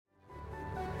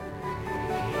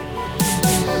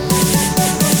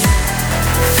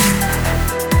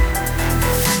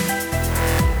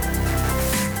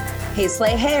Hey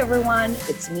Slay, hey everyone,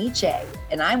 it's me Jay,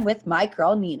 and I'm with my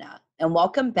girl Nina, and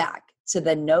welcome back to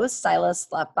the No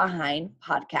Stylist Left Behind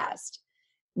podcast.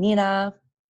 Nina,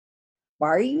 why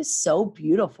are you so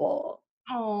beautiful?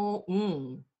 Oh,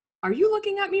 are you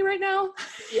looking at me right now?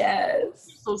 Yes.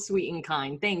 So sweet and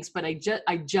kind. Thanks, but I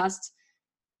just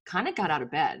kind of got out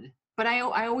of bed. But I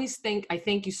always I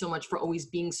thank you so much for always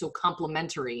being so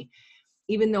complimentary.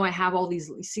 Even though I have all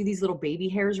these, see these little baby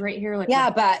hairs right here? Like,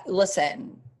 Yeah, but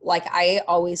listen, like I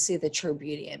always see the true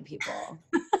beauty in people.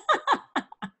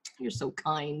 you're so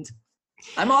kind.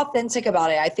 I'm authentic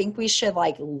about it. I think we should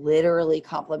like literally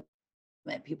compliment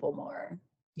people more,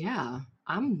 Yeah,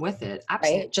 I'm with it.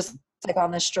 Absolutely. right? Just like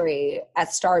on the street, at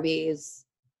Starbucks,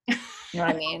 you know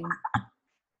what I mean?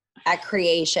 At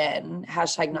Creation,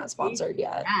 hashtag not sponsored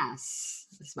yet. Yes,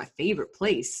 this is my favorite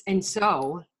place. And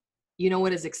so, you know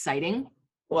what is exciting?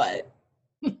 What?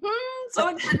 So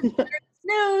excited to share this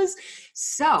news.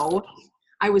 So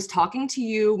I was talking to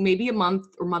you maybe a month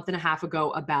or month and a half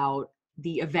ago about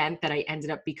the event that I ended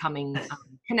up becoming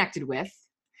connected with.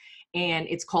 And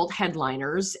it's called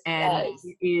Headliners. And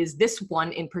this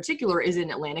one in particular is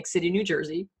in Atlantic City, New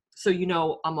Jersey. So, you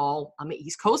know, I'm an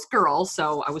East Coast girl.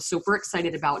 So I was super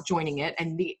excited about joining it.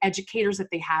 And the educators that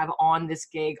they have on this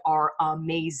gig are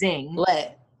amazing.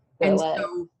 Lit. And Lit.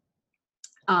 so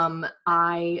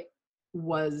I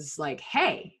was like,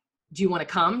 hey, do you want to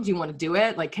come? Do you want to do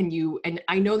it? Like, can you? And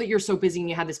I know that you're so busy and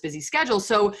you have this busy schedule.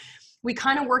 So we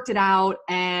kind of worked it out.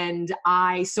 And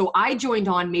I joined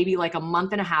on maybe like a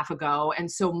month and a half ago. And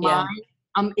so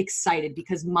I'm excited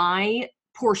because my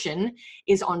portion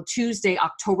is on Tuesday,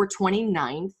 October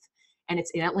 29th. And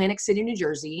it's in Atlantic City, New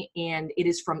Jersey. And it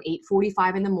is from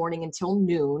 8:45 in the morning until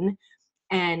noon.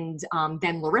 And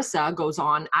then Larissa goes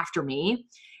on after me.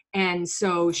 And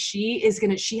so she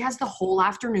has the whole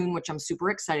afternoon, which I'm super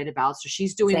excited about. So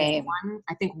she's doing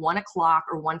I think 1 o'clock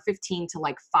or 1:15 to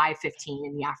like 5:15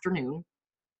 in the afternoon.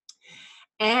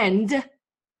 And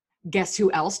guess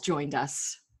who else joined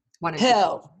us? Why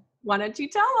don't you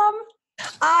tell them?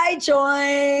 I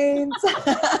joined.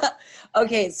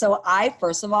 Okay, so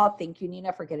first of all, thank you,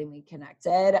 Nina, for getting me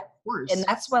connected. Of course. And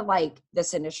that's what like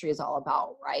this industry is all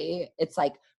about, right? It's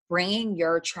like bringing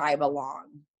your tribe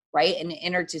along, right? And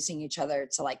introducing each other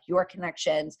to like your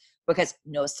connections, because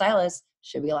no stylist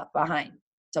should be left behind.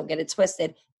 Don't get it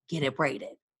twisted, get it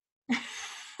braided. But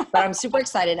I'm super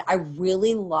excited. I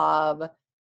really love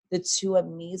the two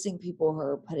amazing people who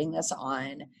are putting this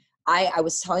on. I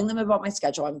was telling them about my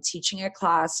schedule. I'm teaching a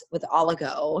class with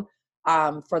Oligo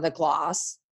for the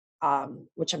gloss,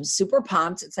 which I'm super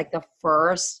pumped. It's like the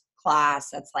first class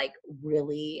that's like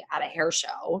really at a hair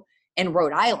show in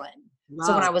Rhode Island. Wow.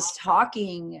 So when I was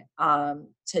talking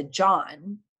to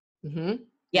John,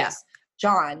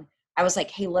 John, I was like,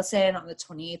 hey, listen, on the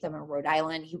 28th, I'm in Rhode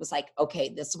Island. He was like, okay,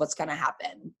 this is what's going to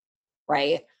happen,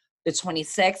 right? The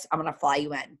 26th, I'm going to fly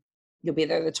you in. You'll be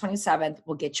there the 27th.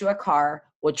 We'll get you a car.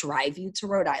 We'll drive you to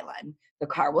Rhode Island. The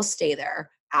car will stay there.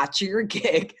 After your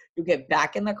gig, you get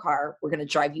back in the car. We're going to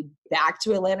drive you back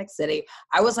to Atlantic City.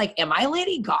 I was like, am I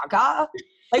Lady Gaga?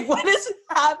 Like, what is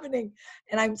happening?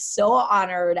 And I'm so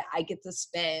honored I get to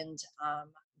spend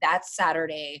that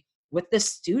Saturday with the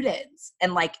students.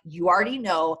 And like, you already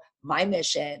know my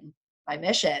mission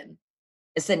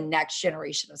is the next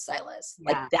generation of stylists.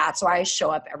 Yeah. Like, that's why I show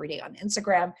up every day on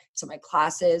Instagram to my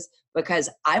classes, because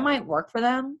I might work for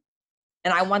them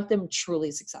and I want them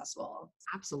truly successful.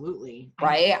 Absolutely.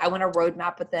 Right? I want to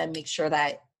roadmap with them, make sure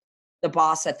that the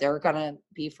boss that they're going to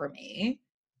be for me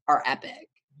are epic.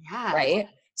 Yeah. Right?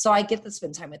 So I get to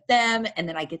spend time with them, and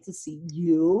then I get to see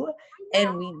you,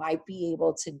 and we might be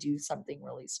able to do something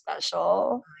really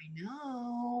special. I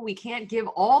know. We can't give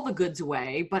all the goods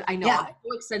away, but I know I'm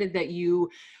so excited that you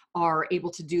are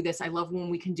able to do this. I love when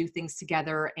we can do things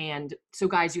together. And so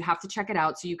guys, you have to check it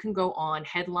out. So you can go on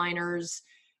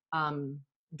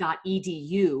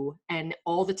headliners.edu, and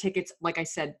all the tickets, like I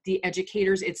said, the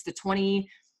educators, it's the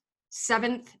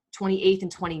 27th, 28th,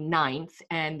 and 29th,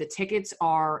 and the tickets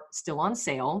are still on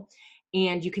sale.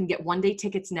 And you can get one-day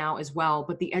tickets now as well.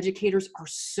 But the educators are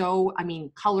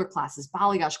color classes,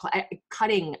 balayage,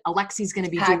 cutting. Alexi's going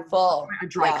to be doing a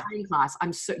dry cutting class.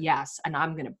 And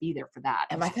I'm going to be there for that.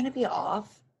 Am I going to be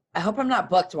off? I hope I'm not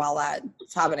booked while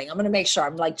that's happening. I'm going to make sure.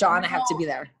 I'm like, John, I have to be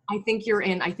there. I think you're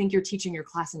teaching your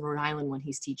class in Rhode Island when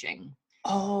he's teaching.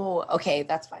 Oh, okay.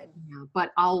 That's fine. Yeah,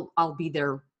 but I'll be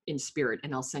there in spirit,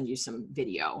 and I'll send you some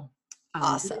video.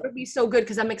 Awesome. It'll be so good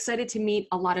because I'm excited to meet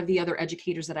a lot of the other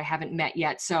educators that I haven't met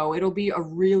yet. So it'll be a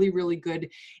really, really good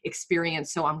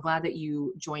experience. So I'm glad that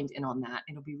you joined in on that.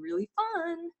 It'll be really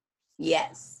fun.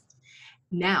 Yes.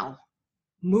 Now,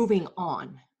 moving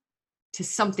on. to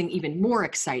something even more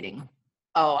exciting.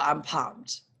 Oh, I'm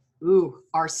pumped. Ooh,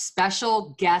 our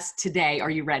special guest today. Are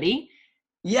you ready?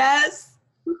 Yes.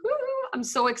 Woo-hoo, I'm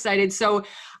so excited. So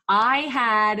I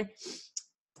had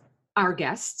our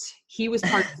guest. He was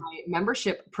part of my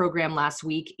membership program last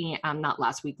week, and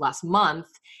last month.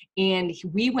 And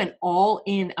we went all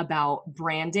in about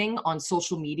branding on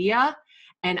social media.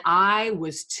 And I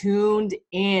was tuned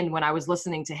in when I was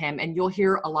listening to him. And you'll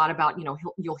hear a lot about,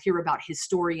 you'll hear about his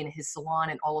story and his salon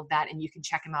and all of that. And you can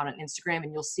check him out on Instagram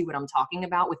and you'll see what I'm talking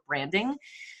about with branding.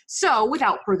 So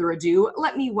without further ado,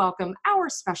 let me welcome our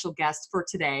special guest for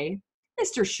today,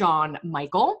 Mr. Shawn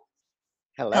Michael.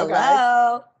 Hello,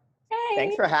 guys. Hey.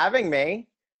 Thanks for having me.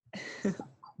 Of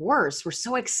course. We're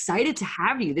so excited to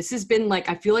have you. This has been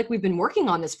I feel like we've been working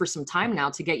on this for some time now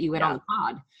to get you in on the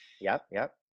pod.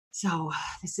 Yep. So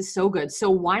this is so good. So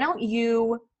why don't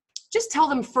you just tell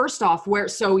them first off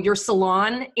so your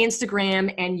salon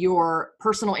Instagram and your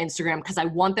personal Instagram, because I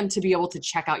want them to be able to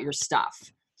check out your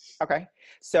stuff. Okay.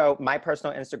 So my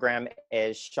personal Instagram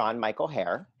is Shawn Michael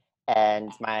Hair,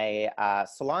 and my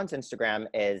salon's Instagram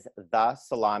is The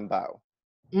Salon Beau.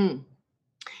 Mm.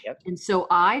 Yep. And so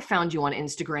I found you on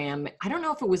Instagram. I don't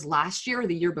know if it was last year or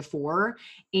the year before.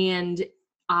 And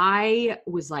I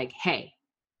was like, hey,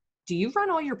 do you run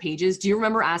all your pages? Do you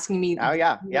remember asking me? Oh,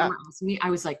 yeah. Asking me? I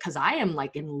was like, cause I am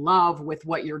in love with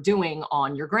what you're doing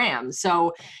on your gram.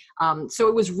 So, so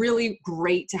it was really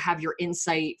great to have your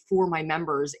insight for my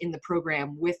members in the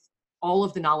program with all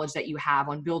of the knowledge that you have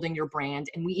on building your brand.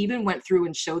 And we even went through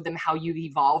and showed them how you've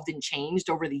evolved and changed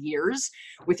over the years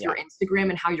with your Instagram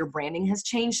and how your branding has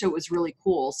changed. So it was really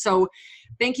cool. So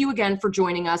thank you again for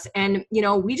joining us. And,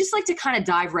 we just like to kind of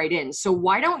dive right in. So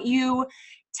why don't you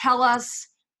tell us,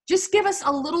 just give us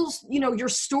a little, your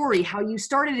story, how you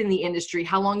started in the industry,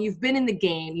 how long you've been in the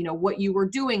game, what you were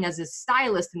doing as a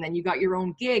stylist, and then you got your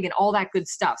own gig and all that good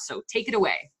stuff. So take it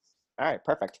away. All right,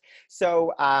 perfect.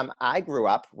 So I grew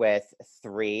up with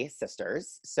 3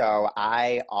 sisters. So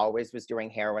I always was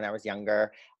doing hair when I was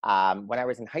younger. When I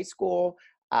was in high school,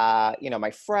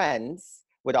 my friends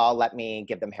would all let me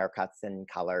give them haircuts and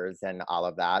colors and all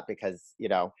of that because,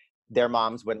 their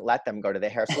moms wouldn't let them go to the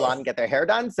hair salon and get their hair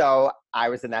done. So I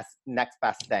was the next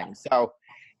best thing. So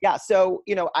yeah, so,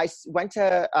 I went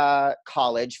to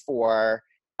college for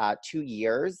 2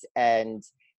 years, and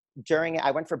during it,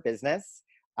 I went for business.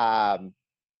 But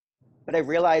I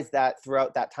realized that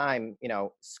throughout that time,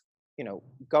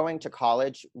 going to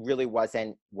college really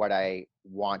wasn't what I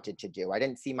wanted to do. I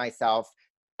didn't see myself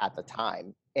at the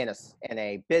time in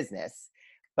a business.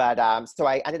 But so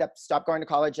I stopped going to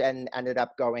college and ended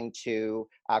up going to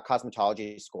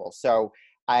cosmetology school. So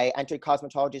I entered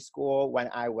cosmetology school when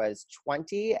I was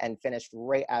 20 and finished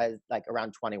right as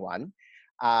around 21.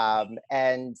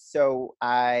 And so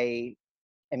I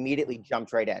immediately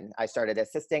jumped right in. I started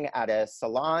assisting at a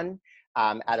salon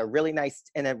in a really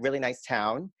nice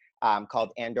town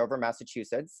called Andover,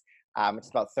 Massachusetts. It's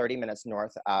about 30 minutes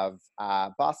north of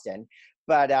Boston.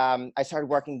 But I started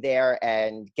working there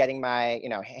and getting my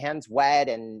hands wet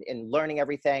and learning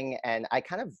everything. And I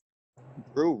kind of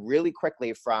grew really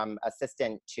quickly from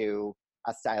assistant to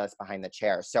a stylist behind the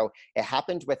chair. So it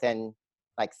happened within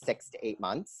 6 to 8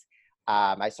 months.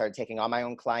 I started taking on my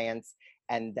own clients.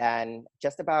 And then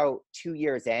just about 2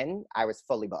 years in, I was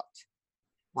fully booked.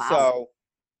 Wow. So,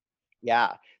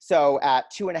 yeah. So at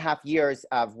 2.5 years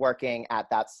of working at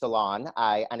that salon,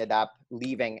 I ended up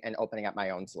leaving and opening up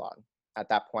my own salon. At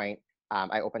that point,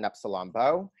 I opened up Salon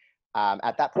Beau.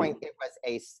 At that point,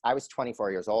 I was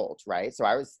 24 years old, right? So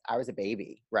I was a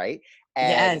baby, right?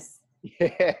 And,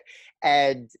 yes.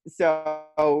 And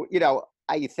so,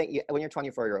 you think when you're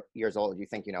 24 years old, you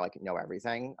think, know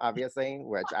everything, obviously,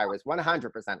 which I was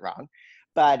 100% wrong.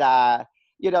 But,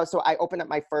 so I opened up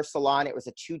my first salon. It was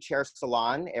a 2-chair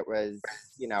salon. It was,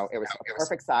 it was a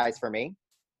perfect size for me.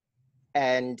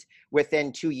 And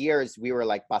within 2 years, we were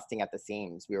busting at the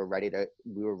seams. We were ready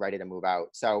to move out.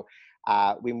 So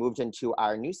we moved into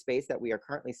our new space that we are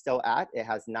currently still at. It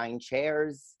has 9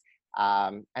 chairs.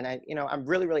 And I'm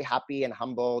really, really happy and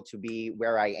humble to be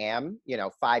where I am,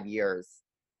 5 years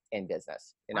in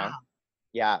business, Wow.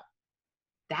 Yeah.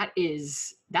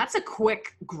 That's a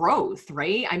quick growth,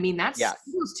 right? I mean, Yes.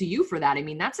 kudos to you for that. I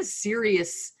mean, that's a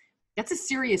serious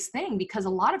thing because a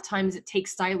lot of times it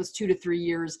takes stylists 2 to 3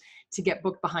 years to get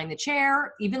booked behind the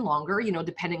chair, even longer,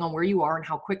 depending on where you are and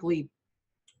how quickly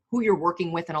who you're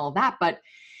working with and all of that. But,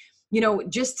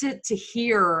 just to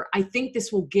hear, I think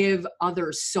this will give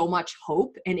others so much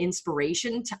hope and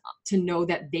inspiration to know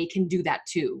that they can do that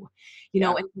too, and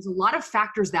there's a lot of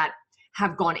factors that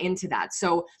have gone into that.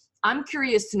 So I'm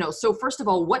curious to know, so first of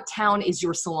all, what town is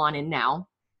your salon in now?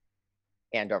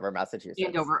 Andover, Massachusetts.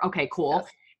 Andover. Okay, cool.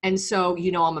 Yes. And so,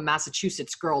 I'm a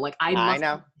Massachusetts girl. Like I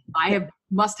know.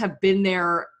 must have been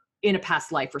there in a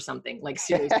past life or something. Like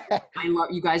seriously, I love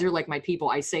you guys are like my people.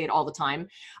 I say it all the time.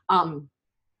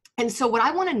 And so what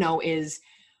I want to know is,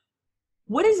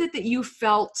 what is it that you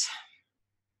felt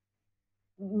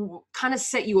kind of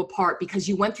set you apart? Because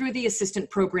you went through the assistant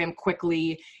program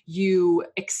quickly, you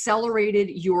accelerated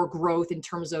your growth in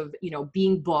terms of,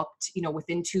 being booked,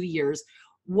 within 2 years.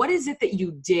 What is it that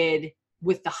you did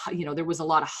with there was a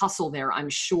lot of hustle there, I'm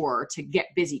sure, to get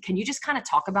busy. Can you just kind of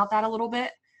talk about that a little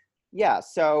bit? Yeah,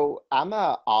 so I'm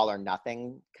a all or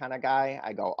nothing kind of guy.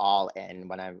 I go all in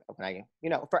when I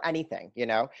for anything.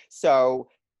 So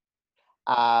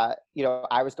I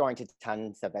was going to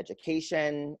tons of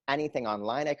education, anything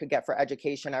online I could get for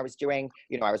education I was doing.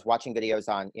 I was watching videos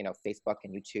on, Facebook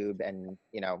and YouTube and,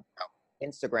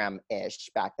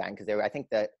 Instagram-ish back then, because I think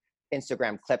the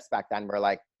Instagram clips back then were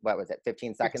like, what was it,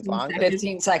 15 seconds 15 long? seconds.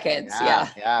 15 seconds, yeah.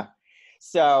 Yeah.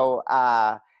 So,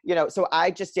 so I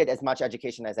just did as much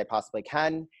education as I possibly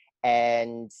can.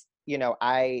 And,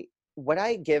 what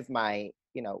I give my,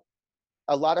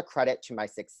 a lot of credit to my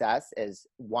success is,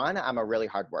 one, I'm a really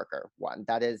hard worker. One,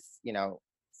 that is,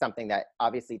 something that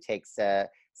obviously takes to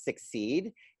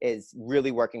succeed, is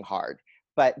really working hard.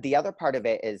 But the other part of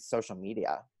it is social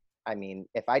media. I mean,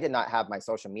 if I did not have my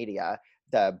social media,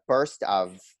 the burst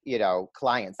of,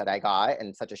 clients that I got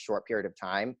in such a short period of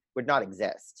time would not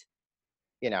exist.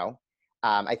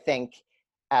 I think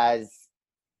as,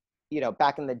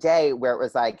 back in the day where it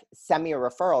was like, send me a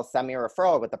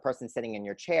referral with the person sitting in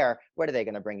your chair, what are they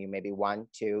going to bring you? Maybe 1,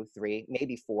 2, 3,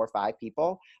 maybe 4 or 5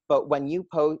 people. But when you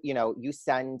you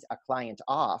send a client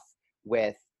off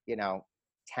with,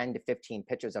 10 to 15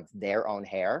 pictures of their own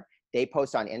hair, they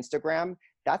post on Instagram,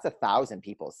 that's 1,000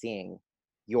 people seeing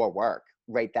your work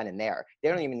right then and there. They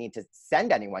don't even need to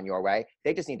send anyone your way.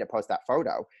 They just need to post that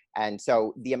photo. And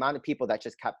so the amount of people that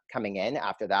just kept coming in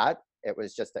after that, it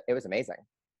was amazing.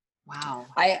 Wow.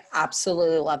 I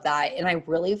absolutely love that. And I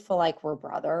really feel like we're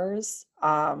brothers.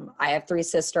 I have 3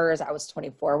 sisters. I was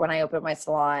 24 when I opened my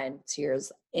salon. 2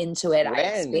 years into it, I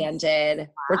expanded. Wow.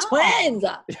 We're twins.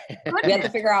 We have to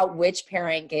figure out which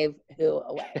parent gave who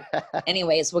away.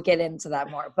 Anyways, we'll get into that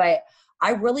more. But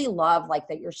I really love like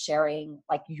that you're sharing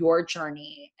like your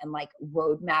journey and like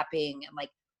road mapping and like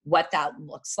what that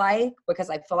looks like, because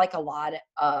I feel like a lot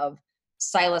of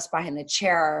stylists behind the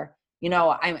chair,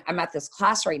 I'm at this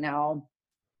class right now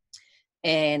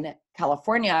in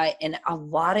California, and a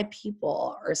lot of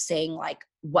people are saying like,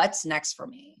 what's next for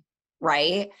me?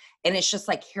 Right. And it's just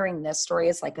like hearing this story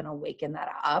is like going to waken that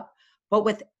up. But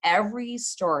with every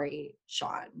story,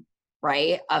 Sean,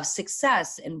 right, of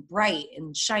success and bright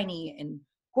and shiny and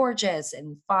gorgeous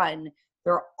and fun,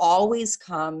 there always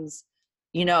comes,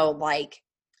 like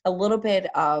a little bit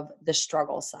of the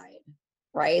struggle side.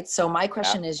 Right. So my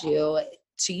question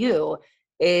to you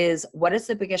is, what is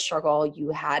the biggest struggle you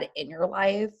had in your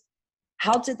life?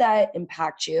 How did that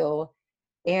impact you?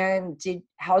 And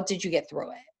how did you get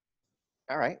through it?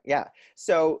 All right. Yeah.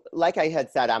 So like I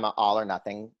had said, I'm an all or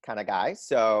nothing kind of guy.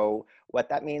 So what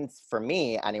that means for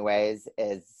me anyways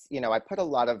is, I put a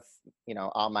lot of,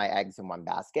 all my eggs in one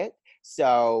basket.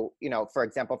 So, for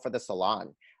example, for the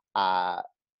salon,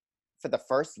 for the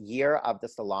first year of the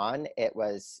salon, it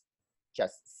was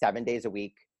just 7 days a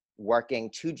week, working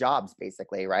 2 jobs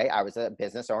basically, right? I was a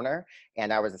business owner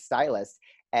and I was a stylist.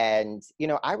 And,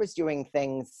 I was doing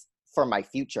things for my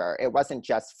future. It wasn't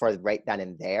just for right then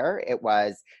and there. It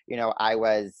was, I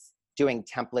was doing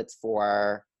templates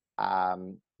for,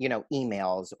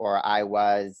 emails, or I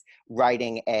was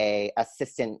writing a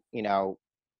assistant,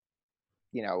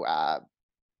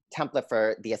 template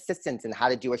for the assistants and how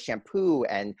to do a shampoo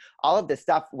and all of this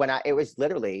stuff. It was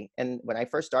literally, and when I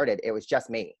first started, it was just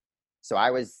me. So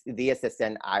I was the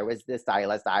assistant, I was the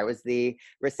stylist, I was the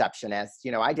receptionist,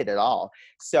 I did it all.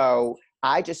 So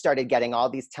I just started getting all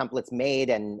these templates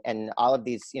made and all of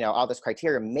these, all this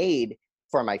criteria made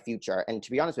for my future. And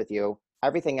to be honest with you,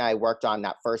 everything I worked on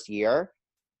that first year,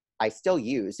 I still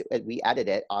use. We edit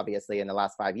it obviously in the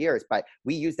last 5 years, but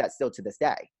we use that still to this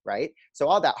day, right? So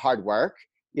all that hard work,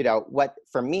 what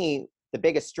for me, the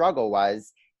biggest struggle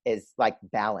is like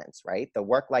balance, right? The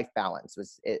work-life balance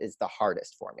is the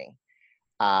hardest for me.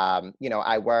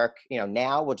 I work,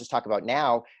 now we'll just talk about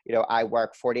now, I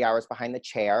work 40 hours behind the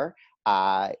chair.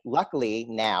 Luckily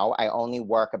now I only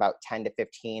work about 10 to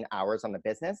 15 hours on the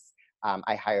business.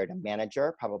 I hired a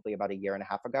manager probably about 1.5 years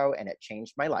ago, and it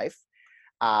changed my life.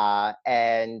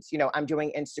 And, you know, I'm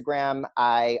doing Instagram.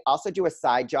 I also do a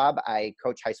side job. I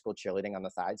coach high school cheerleading on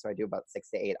the side. So I do about 6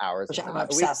 to 8 hours which I'm a week.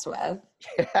 obsessed with.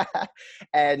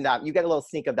 And you get a little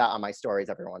sneak of that on my stories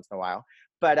every once in a while.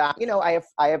 But, you know, I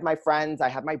have my friends, I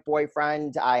have my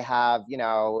boyfriend, I have, you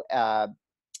know,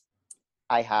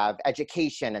 I have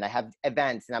education and I have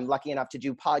events, and I'm lucky enough to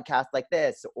do podcasts like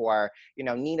this, or, you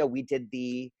know, Nina, we did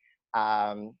the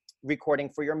recording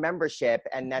for your membership.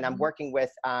 And then I'm working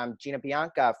with Gina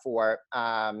Bianca for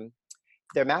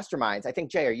their masterminds. I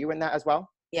think, Jay, are you in that as well?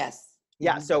 Yes.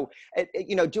 Yeah. So,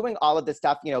 you know, doing all of this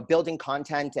stuff, you know, building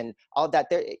content and all of that,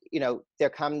 there, you know, there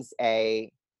comes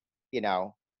a, you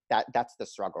know, that's the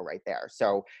struggle right there.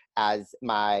 So as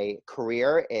my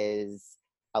career is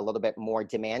a little bit more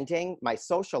demanding, my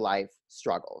social life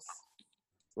struggles,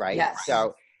 right? Yes.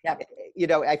 So, Yep. you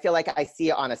know, I feel like I see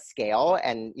it on a scale,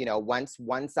 and, you know, once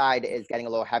one side is getting a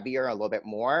little heavier, a little bit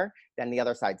more, then the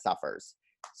other side suffers.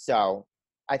 So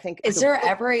I think— Is there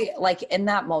ever like in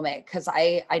that moment, because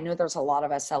I know there's a lot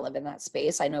of us that live in that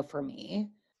space. I know for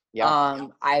me,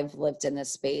 I've lived in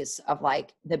this space of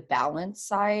like the balance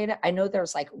side. I know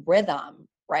there's like rhythm,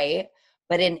 right?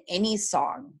 But in any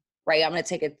song, right? I'm gonna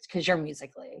take it because you're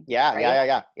musically. Yeah,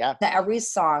 right? yeah. To every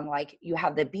song, like you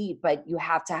have the beat, but you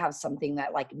have to have something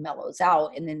that like mellows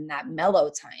out. And then that mellow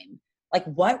time, like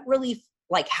what really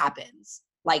like happens,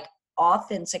 like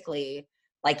authentically,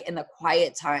 like in the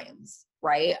quiet times,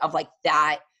 right? Of like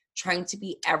that trying to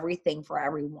be everything for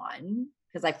everyone.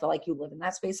 Cause I feel like you live in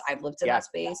that space. I've lived in that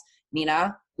space.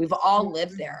 Nina, we've all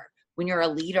lived there. When you're a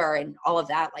leader and all of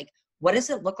that, like, what does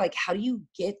it look like? How do you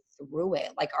get through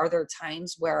it? Like, are there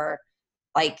times where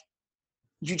like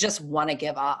you just want to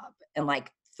give up and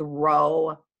like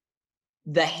throw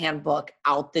the handbook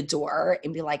out the door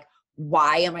and be like,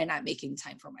 why am I not making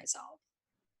time for myself?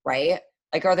 Right?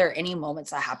 Like, are there any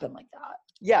moments that happen like that?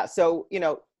 Yeah. So, you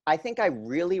know, I think I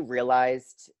really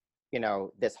realized, you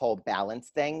know, this whole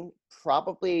balance thing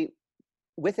probably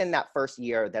within that first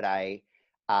year that I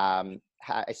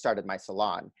started my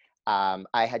salon.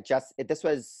 I had just, this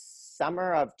was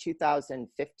summer of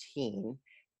 2015,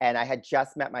 and I had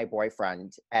just met my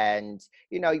boyfriend. And,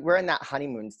 you know, we're in that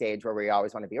honeymoon stage where we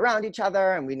always want to be around each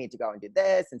other and we need to go and do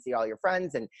this and see all your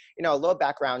friends. And, you know, a little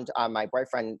background on my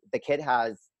boyfriend: the kid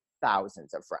has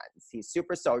thousands of friends. He's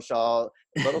super social,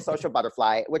 little social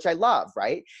butterfly, which I love,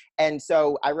 right? And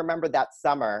so I remember that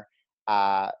summer,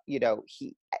 you know,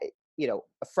 you know,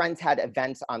 friends had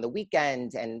events on the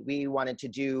weekend, and we wanted to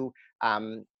do,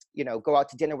 you know, go out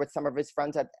to dinner with some of his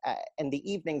friends in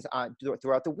the evenings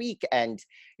throughout the week. And,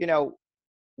 you know,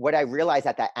 what I realized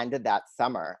at the end of that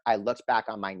summer, I looked back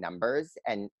on my numbers,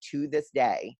 and to this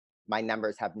day, my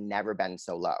numbers have never been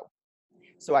so low.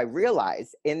 So I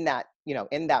realized in that, you know,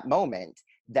 in that moment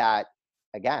that,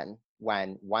 again,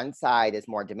 when one side is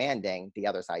more demanding, the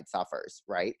other side suffers,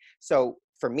 right? So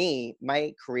for me,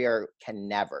 my career can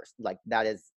never, like, that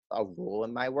is a rule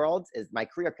in my world, is my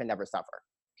career can never suffer,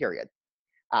 period.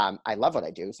 I love what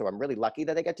I do, so I'm really lucky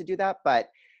that I get to do that. But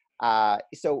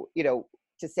so, you know,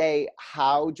 to say,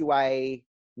 how do I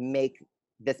make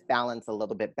this balance a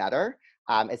little bit better,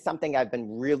 is something I've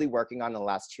been really working on in the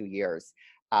last 2 years.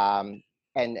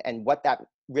 And what that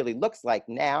really looks like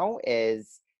now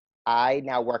is I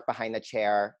now work behind the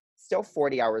chair, still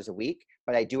 40 hours a week,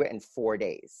 but I do it in 4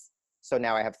 days. So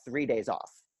now I have 3 days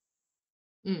off.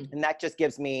 And that just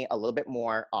gives me a little bit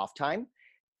more off time.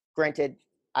 Granted,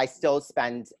 I still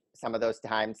spend some of those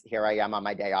times, here I am on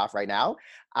my day off right now,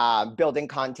 building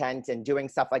content and doing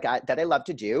stuff like that I love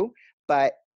to do.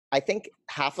 But I think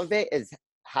half of it is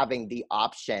having the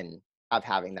option of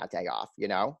having that day off, you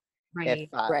know? Right.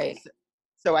 Right.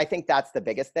 So I think that's the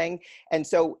biggest thing. And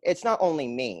so it's not only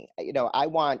me, you know, I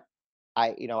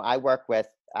work with,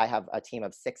 I have a team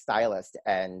of 6 stylists,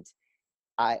 and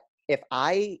if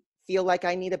I feel like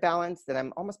I need a balance, then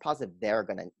I'm almost positive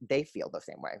they feel the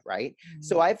same way, right?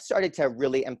 So I've started to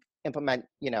really implement,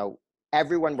 you know,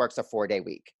 everyone works a 4-day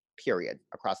week, period,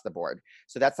 across the board.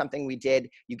 So that's something we did.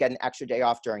 You get an extra day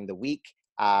off during the week.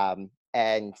 And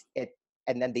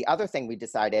then the other thing we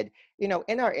decided, you know,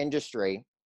 in our industry,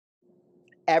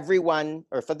 everyone,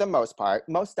 or for the most part,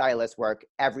 most stylists work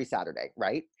every Saturday,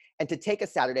 right? And to take a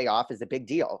Saturday off is a big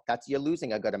deal. You're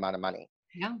losing a good amount of money.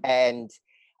 Yeah. And,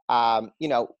 you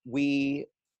know, we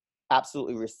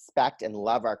absolutely respect and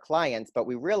love our clients, but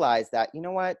we realize that, you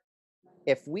know what,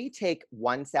 if we take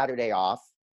one Saturday off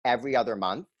every other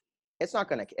month, it's not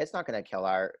going to kill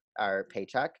our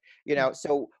paycheck, you know?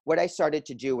 So what I started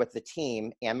to do with the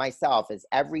team and myself is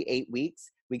every 8 weeks,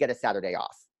 we get a Saturday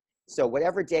off. So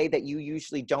whatever day that you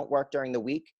usually don't work during the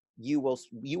week, you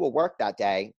will work that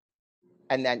day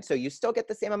And then, so you still get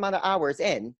the same amount of hours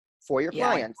in for your Yeah.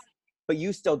 clients, but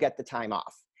you still get the time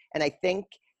off. And I think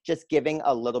just giving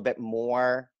a little bit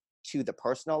more to the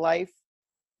personal life,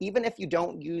 even if you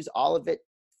don't use all of it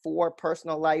for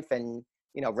personal life and,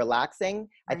 you know, relaxing,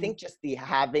 I think just the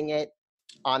having it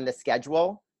on the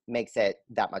schedule makes it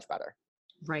that much better.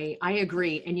 Right. I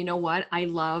agree. And you know what? I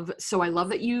love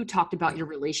that you talked about your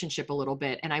relationship a little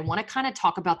bit. And I want to kind of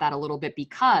talk about that a little bit,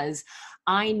 because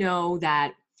I know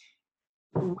that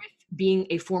with being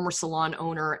a former salon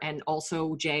owner, and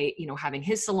also Jay, you know, having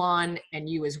his salon and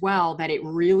you as well, that it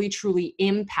really truly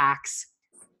impacts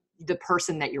the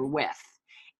person that you're with.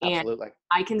 And Absolutely.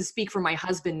 I can speak for my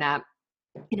husband that,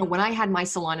 you know, when I had my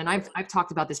salon, and I've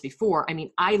talked about this before, I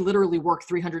mean, I literally work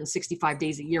 365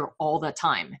 days a year all the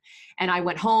time. And I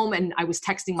went home and I was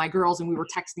texting my girls and we were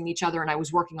texting each other, and I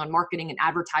was working on marketing and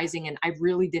advertising, and I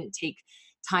really didn't take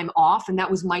time off. And that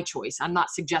was my choice. I'm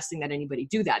not suggesting that anybody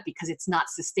do that, because it's not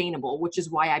sustainable, which is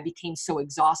why I became so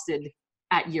exhausted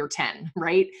at year 10,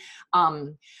 right?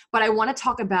 But I want to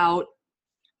talk about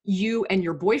you and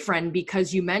your boyfriend,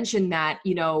 because you mentioned that,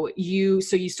 you know, you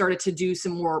started to do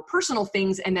some more personal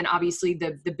things, and then obviously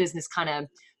the business kind of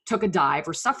took a dive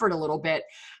or suffered a little bit.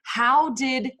 How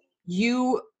did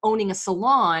you owning a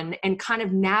salon and kind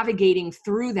of navigating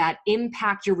through that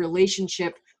impact your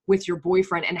relationship with your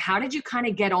boyfriend, and how did you kind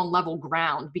of get on level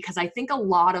ground? Because I think a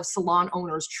lot of salon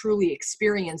owners truly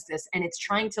experience this, and it's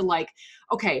trying to like,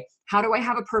 okay, how do I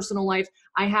have a personal life?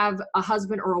 I have a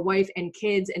husband or a wife and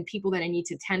kids and people that I need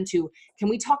to tend to. Can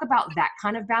we talk about that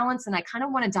kind of balance? And I kind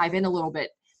of want to dive in a little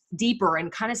bit deeper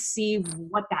and kind of see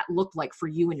what that looked like for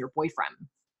you and your boyfriend.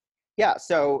 Yeah.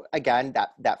 So again,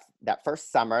 that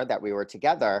first summer that we were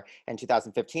together in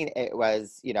 2015, it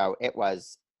was, you know, it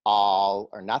was all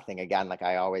or nothing again, like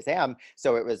I always am.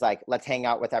 So it was like, let's hang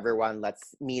out with everyone.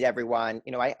 Let's meet everyone.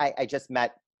 You know, I just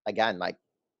met, again, like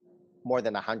more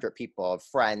than 100 people,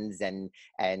 friends and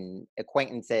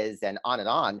acquaintances and on and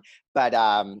on. But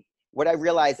what I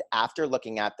realized after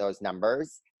looking at those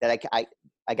numbers, that I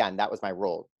again, that was my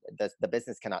rule. The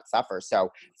business cannot suffer.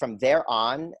 So from there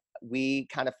on, we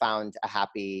kind of found a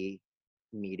happy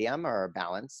medium or a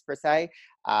balance per se.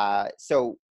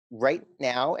 So right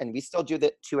now, and we still do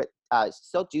that to it,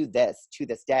 still do this to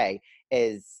this day,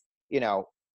 is, you know,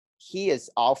 he is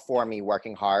all for me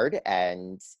working hard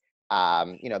and,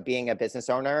 you know, being a business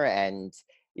owner, and,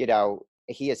 you know,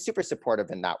 he is super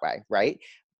supportive in that way. Right.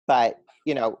 But,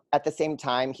 you know, at the same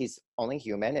time, he's only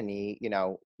human, and he, you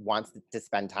know, wants to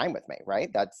spend time with me. Right.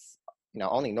 That's, you know,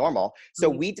 only normal. So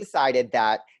we decided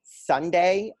that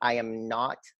Sunday, I am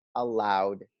not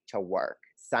allowed to work.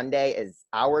 Sunday is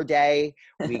our day.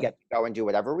 We get to go and do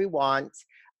whatever we want.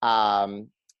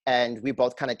 And we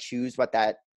both kind of choose what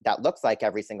that looks like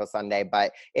every single Sunday,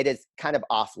 but it is kind of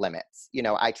off limits. You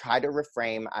know, I try to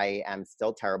reframe. I am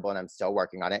still terrible, and I'm still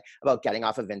working on it, about getting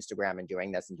off of Instagram and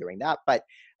doing this and doing that. But,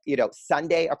 you know,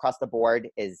 Sunday across the board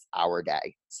is our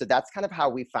day. So that's kind of how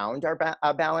we found our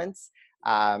balance.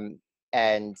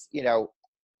 And, you know,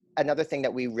 another thing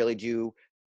that we really do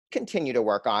continue to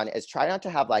work on is try not to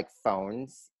have like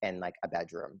phones in like a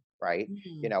bedroom, right?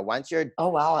 You know, once you're, Oh,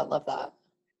 wow. I love that.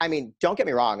 I mean, don't get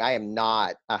me wrong, I am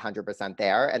not 100%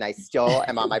 there, and I still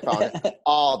am on my phone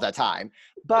all the time.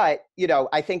 But, you know,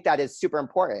 I think that is super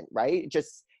important, right?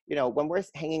 Just, you know, when we're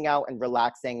hanging out and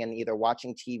relaxing and either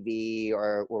watching TV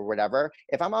or whatever,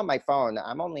 if I'm on my phone,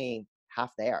 I'm only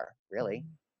half there, really,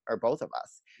 or both of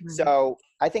us. So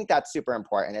I think that's super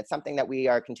important. It's something that we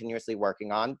are continuously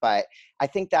working on. But I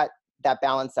think that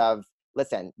balance of,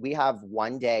 listen, we have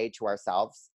one day to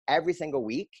ourselves every single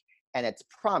week, and it's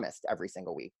promised every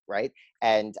single week, right?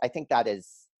 And I think that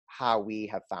is how we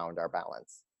have found our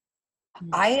balance.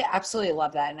 I absolutely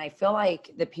love that. And I feel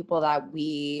like the people that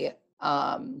we,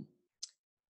 like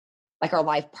our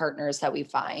life partners that we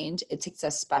find, it takes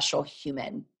a special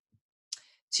human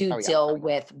to deal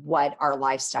with what our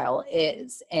lifestyle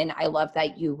is. And I love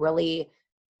that you really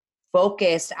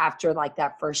focused after like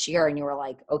that first year, and you were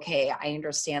like, okay, I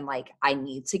understand, like I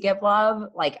need to give love.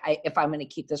 Like if I'm going to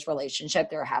keep this relationship,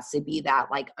 there has to be that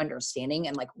like understanding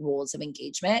and like rules of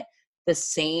engagement. The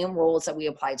same rules that we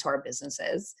apply to our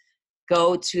businesses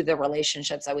go to the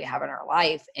relationships that we have in our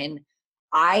life. And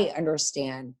I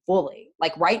understand fully.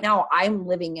 Like right now I'm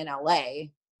living in LA.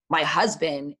 My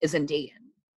husband is in Dayton.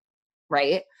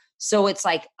 Right. So it's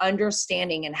like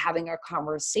understanding and having a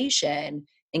conversation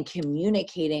and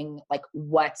communicating like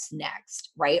what's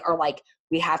next. Right. Or like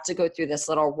we have to go through this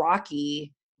little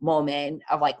rocky moment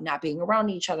of like not being around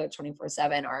each other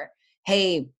 24/7, or,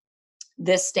 hey,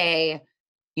 this day,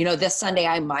 you know, this Sunday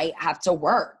I might have to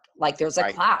work. Like there's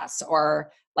a class,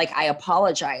 or like I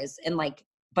apologize. And like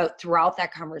but throughout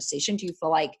that conversation, do you feel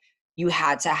like you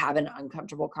had to have an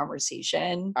uncomfortable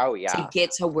conversation Oh to yeah,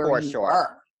 get to where for you sure.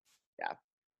 were? Yeah.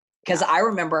 Because Yeah. I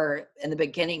remember in the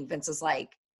beginning, Vince is like,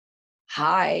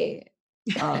 hi,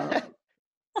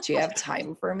 do you have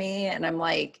time for me? And I'm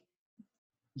like,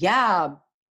 yeah,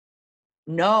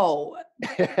 no.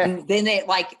 And then it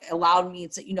like allowed me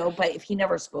to, but if he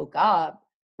never spoke up,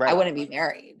 I Right. wouldn't be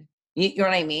married. You know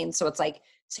what I mean? So it's like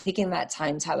taking that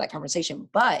time to have that conversation.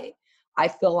 But I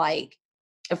feel like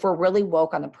if we're really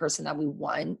woke on the person that we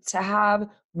want to have,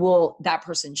 that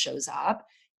person shows up.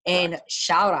 And Correct.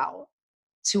 shout out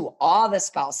to all the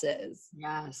spouses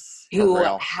Yes. For who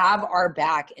real. have our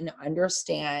back and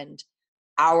understand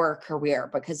our career,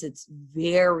 because it's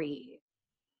very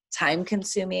time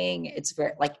consuming. It's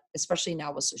very like, especially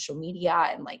now with social media,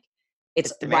 and like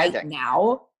it's It's right demanding.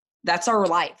 now. That's our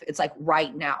life. It's like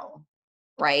right now.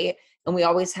 Right. And we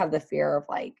always have the fear of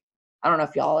like, I don't know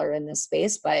if y'all are in this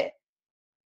space, but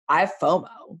I have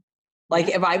FOMO. Like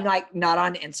if I'm like not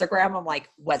on Instagram, I'm like,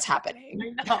 what's happening?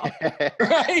 I know.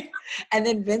 Right. And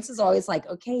then Vince is always like,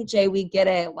 okay, Jay, we get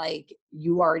it. Like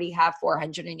you already have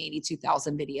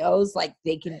 482,000 videos. Like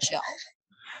they can chill.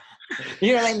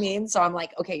 You know what I mean? So I'm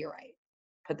like, okay, you're right.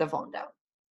 Put the phone down.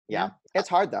 Yeah. It's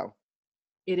hard though.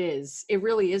 It is. It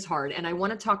really is hard. And I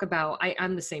want to talk about,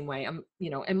 I'm the same way.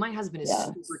 And my husband is Yeah.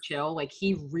 super chill. Like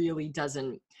he really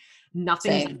doesn't,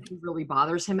 nothing Same. really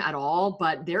bothers him at all.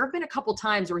 But there have been a couple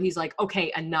times where he's like,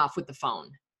 okay, enough with the phone.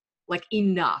 Like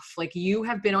enough. Like you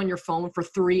have been on your phone for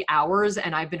 3 hours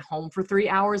and I've been home for 3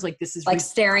 hours. Like this is Like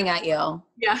staring at you.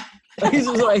 yeah. He's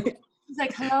just like, He's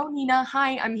like, hello, Nina.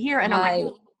 Hi, I'm here. And hi,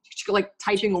 I'm like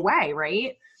typing away,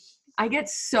 right? I get I'm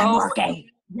so working.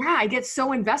 yeah, I get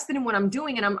so invested in what I'm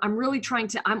doing, and I'm really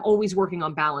I'm always working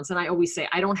on balance. And I always say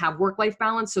I don't have work-life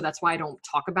balance, so that's why I don't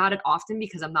talk about it often,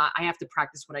 because I have to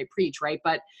practice what I preach, right?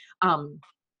 But I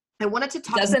wanted to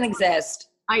talk. Doesn't exist.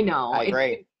 I know. I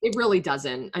agree. It really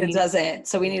doesn't. I It mean, doesn't.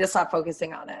 So we need to stop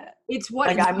focusing on it. it's what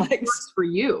Like I'm like, works for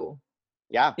you.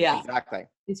 Yeah. Yeah. Exactly.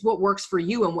 It's what works for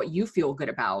you and what you feel good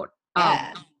about.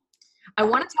 yeah. I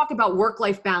want to talk about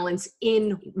work-life balance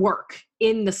in work,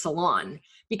 in the salon,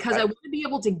 because Right. I want to be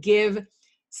able to give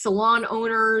salon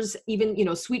owners,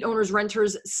 even, suite owners,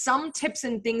 renters, some tips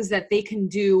and things that they can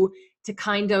do to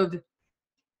kind of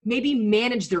maybe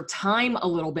manage their time a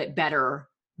little bit better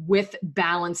with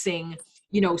balancing,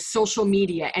 social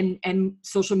media and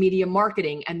social media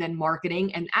marketing, and then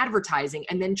marketing and advertising,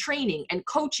 and then training and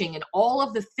coaching and all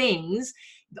of the things,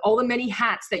 all the many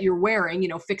hats that you're wearing,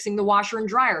 fixing the washer and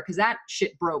dryer because that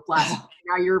shit broke last night.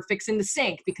 Now you're fixing the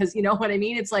sink because you know what I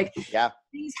mean? It's like Yeah.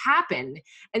 things happen.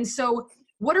 And so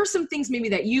what are some things maybe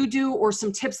that you do, or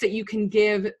some tips that you can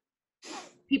give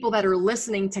people that are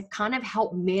listening to kind of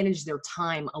help manage their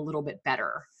time a little bit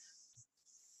better?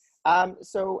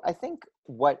 So I think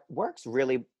what works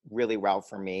really, really well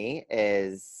for me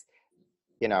is,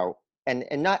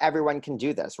 and not everyone can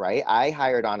do this, right? I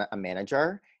hired on a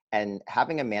manager, and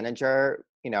having a manager,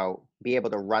 be able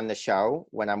to run the show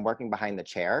when I'm working behind the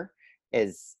chair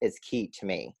is key to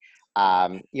me.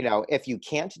 If you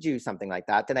can't do something like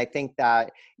that, then I think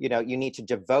that, you need to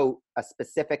devote a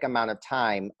specific amount of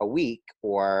time a week,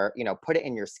 or, put it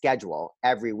in your schedule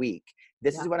every week.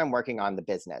 This is what I'm working on the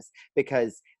business,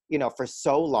 because, for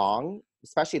so long,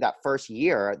 especially that first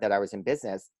year that I was in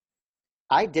business,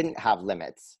 I didn't have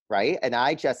limits, right? And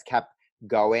I just kept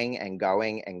going and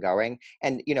going and going.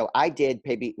 And, I did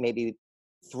maybe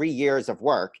 3 years of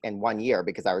work in 1 year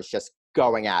because I was just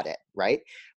going at it, right?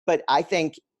 But I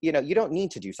think, you don't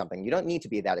need to do something. You don't need to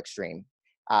be that extreme.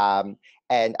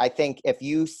 And I think if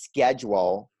you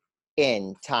schedule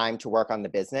in time to work on the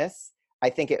business, I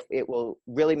think it will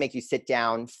really make you sit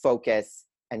down, focus,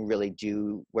 and really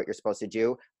do what you're supposed to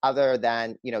do, other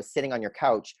than, sitting on your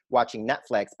couch watching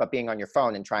Netflix, but being on your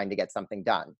phone and trying to get something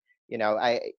done.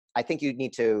 I think you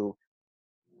need to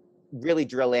really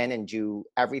drill in and do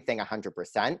everything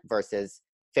 100% versus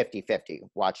 50-50,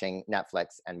 watching Netflix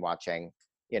and watching,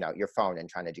 your phone and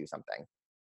trying to do something.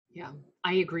 Yeah,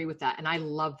 I agree with that. And I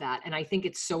love that. And I think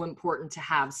it's so important to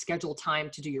have scheduled time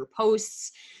to do your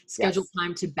posts, scheduled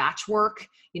time to batch work.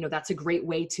 That's a great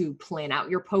way to plan out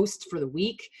your posts for the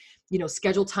week.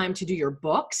 Schedule time to do your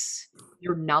books,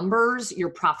 your numbers, your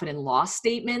profit and loss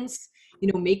statements,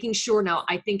 making sure. Now,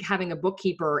 I think having a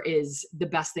bookkeeper is the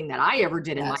best thing that I ever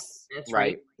did in my business,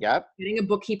 right? Yep. Getting a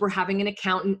bookkeeper, having an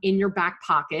accountant in your back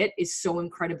pocket is so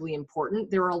incredibly important.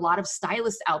 There are a lot of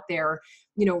stylists out there,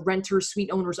 renters,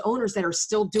 suite owners that are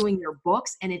still doing their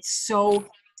books, and it's so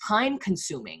time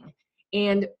consuming.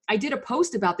 And I did a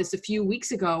post about this a few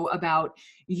weeks ago about,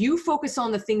 you focus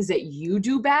on the things that you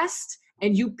do best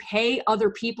and you pay other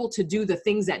people to do the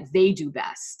things that they do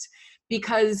best.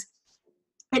 Because,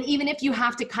 and even if you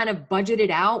have to kind of budget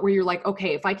it out where you're like,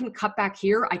 okay, if I can cut back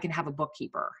here, I can have a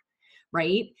bookkeeper,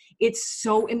 right? It's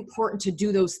so important to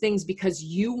do those things because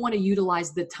you want to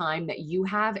utilize the time that you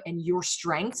have and your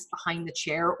strengths behind the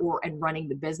chair and running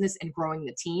the business and growing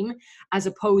the team, as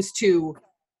opposed to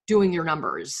doing your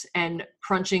numbers and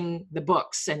crunching the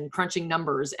books and crunching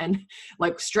numbers and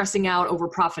like stressing out over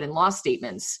profit and loss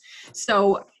statements.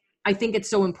 So I think it's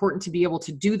so important to be able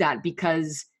to do that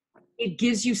because it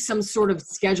gives you some sort of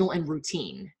schedule and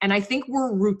routine. And I think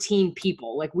we're routine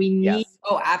people. Like we need, Yes.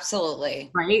 Oh,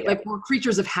 absolutely. right? Yep. Like we're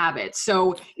creatures of habit.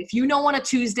 So if you know on a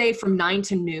Tuesday from 9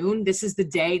 to noon, this is the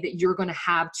day that you're going to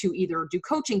have to either do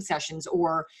coaching sessions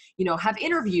or, you know, have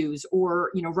interviews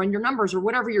or, you know, run your numbers or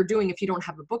whatever you're doing. If you don't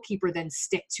have a bookkeeper, then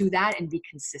stick to that and be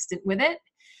consistent with it.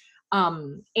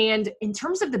 And in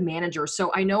terms of the manager,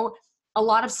 so I know a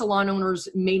lot of salon owners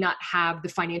may not have the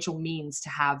financial means to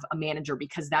have a manager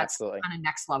because that's Absolutely. kind of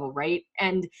next level, right?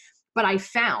 But I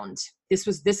found this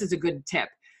is a good tip.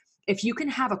 If you can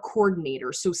have a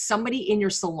coordinator, so somebody in your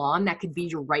salon that could be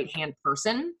your right-hand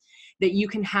person, that you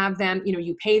can have them, you know,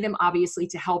 you pay them obviously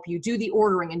to help you do the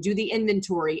ordering and do the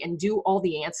inventory and do all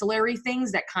the ancillary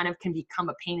things that kind of can become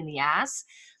a pain in the ass.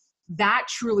 That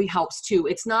truly helps too.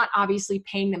 It's not obviously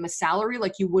paying them a salary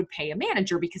like you would pay a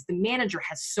manager because the manager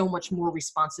has so much more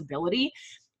responsibility,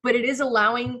 but it is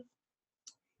allowing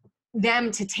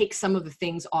them to take some of the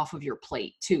things off of your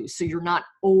plate too. So you're not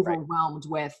overwhelmed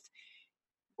with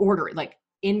ordering. Like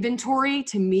inventory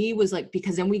to me was like,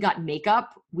 because then we got makeup,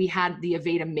 we had the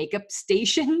Aveda makeup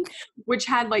station, which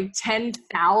had like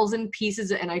 10,000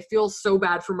 pieces. And I feel so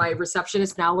bad for my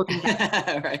receptionist now looking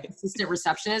back, Right. assistant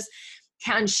receptionist.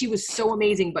 And she was so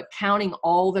amazing, but counting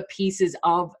all the pieces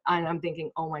of, and I'm thinking,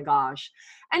 oh my gosh.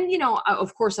 And, you know,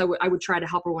 of course I would try to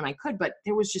help her when I could, but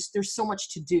there's so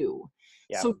much to do.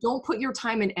 Yeah. So don't put your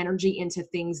time and energy into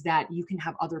things that you can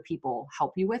have other people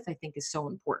help you with, I think is so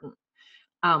important.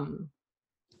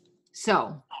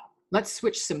 So let's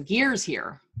switch some gears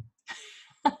here.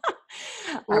 I'm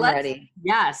ready.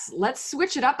 Yes, let's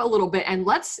switch it up a little bit and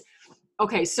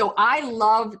okay, so I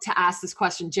love to ask this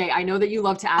question. Jay, I know that you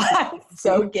love to ask this I'm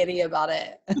so giddy about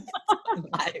it.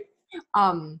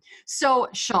 So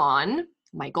Sean,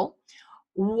 Michael,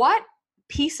 what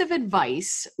piece of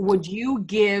advice would you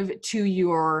give to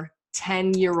your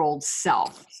 10-year-old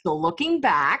self? So looking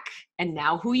back and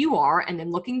now who you are, and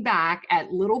then looking back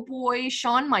at little boy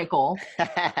Sean Michael,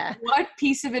 what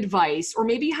piece of advice, or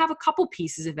maybe you have a couple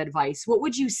pieces of advice, what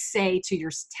would you say to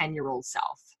your 10-year-old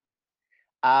self?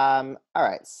 All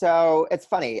right. So it's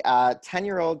funny.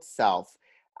 10-year-old self.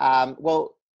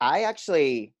 Well, I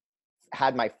actually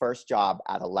had my first job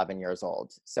at 11 years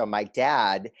old. So my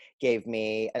dad gave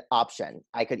me an option.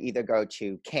 I could either go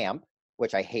to camp,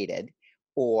 which I hated,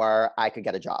 or I could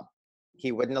get a job.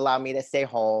 He wouldn't allow me to stay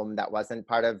home. That wasn't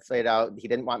part of, he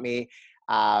didn't want me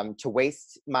to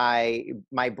waste my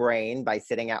brain by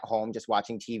sitting at home just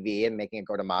watching TV and making it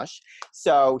go to mush.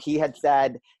 So he had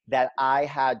said that I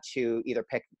had to either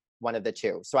pick one of the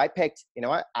two. So I picked, you know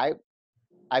what,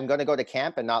 I'm going to go to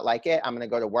camp and not like it. I'm going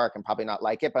to go to work and probably not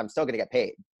like it, but I'm still going to get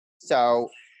paid. So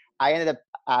I ended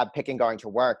up picking going to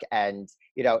work, and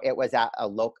you know, it was at a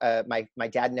local. My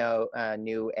dad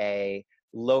knew a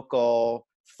local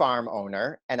farm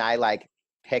owner, and I like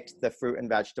picked the fruit and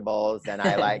vegetables, and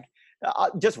I like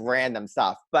just random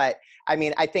stuff. But I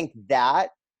mean, I think that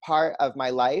part of my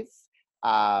life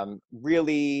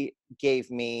really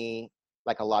gave me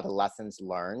like a lot of lessons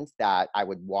learned that I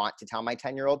would want to tell my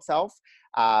 10-year-old self.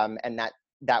 And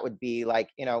that would be like,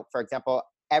 you know, for example,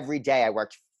 every day I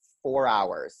worked 4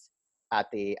 hours at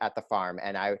the farm,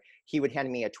 and he would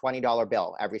hand me a $20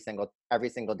 bill every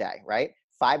single day, right?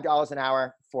 $5 an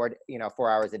hour for, 4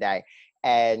 hours a day.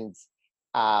 And,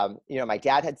 you know, my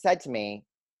dad had said to me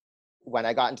when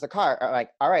I got into the car, like,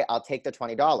 all right, I'll take the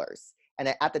 $20.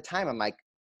 And at the time I'm like,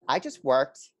 I just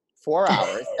worked 4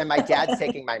 hours and my dad's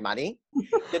taking my money,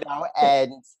 you know?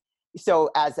 And so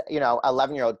as, you know,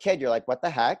 11-year-old kid, you're like, what the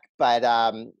heck? But,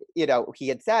 you know, he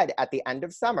had said at the end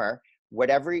of summer,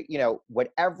 whatever you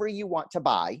want to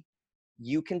buy,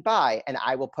 you can buy, and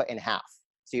I will put in half.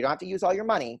 So you don't have to use all your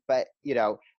money, but, you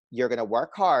know, you're going to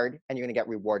work hard and you're going to get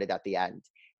rewarded at the end.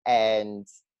 And,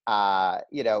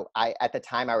 you know, at the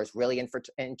time I was really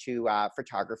into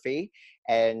photography.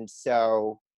 And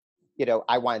so you know,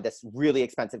 I wanted this really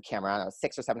expensive camera, I don't know,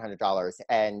 $600 or $700.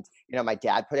 And, you know, my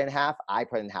dad put in half, I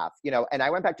put in half, you know, and I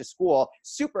went back to school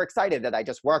super excited that I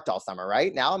just worked all summer,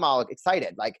 right? Now I'm all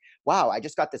excited. Like, wow, I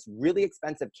just got this really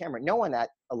expensive camera. No one at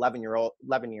 11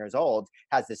 years old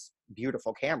has this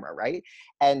beautiful camera, right?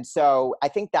 And so I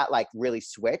think that like really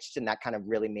switched, and that kind of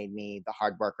really made me the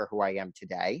hard worker who I am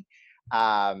today.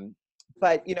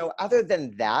 But, you know, other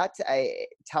than that,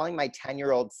 telling my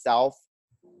 10-year-old self,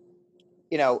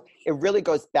 you know, it really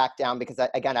goes back down because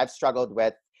again, I've struggled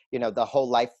with, you know, the whole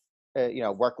life, you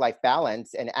know, work-life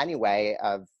balance in any way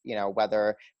of, you know,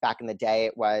 whether back in the day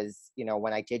it was, you know,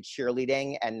 when I did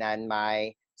cheerleading and then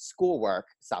my schoolwork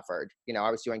suffered, you know,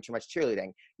 I was doing too much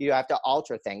cheerleading. You have to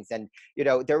alter things, and, you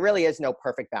know, there really is no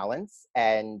perfect balance.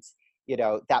 And, you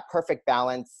know, that perfect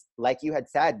balance, like you had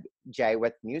said, Jay,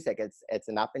 with music, it's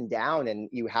an up and down, and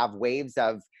you have waves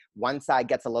of one side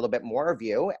gets a little bit more of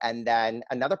you, and then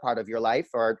another part of your life,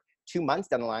 or 2 months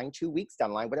down the line, 2 weeks down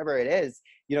the line, whatever it is,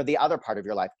 you know, the other part of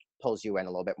your life pulls you in a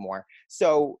little bit more.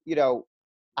 So, you know,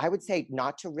 I would say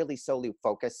not to really solely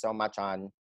focus so much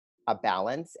on a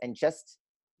balance, and just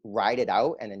ride it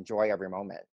out and enjoy every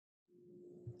moment.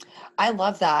 I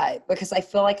love that, because I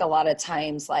feel like a lot of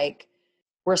times, like,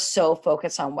 we're so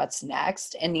focused on what's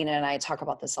next. And Nina and I talk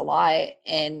about this a lot.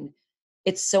 And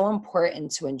it's so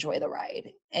important to enjoy the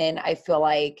ride. And I feel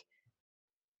like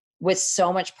with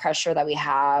so much pressure that we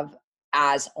have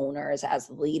as owners, as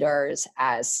leaders,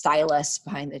 as stylists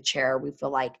behind the chair, we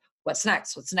feel like, what's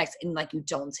next? What's next? And like, you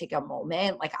don't take a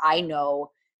moment. Like, I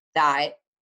know that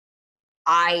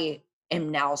I am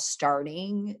now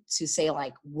starting to say,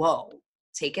 like, whoa,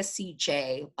 take a seat,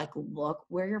 Jay. Like, look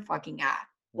where you're fucking at.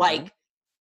 Like,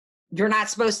 you're not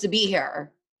supposed to be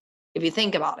here if you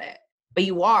think about it, but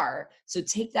you are. So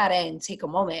take that in, take a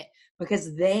moment,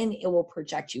 because then it will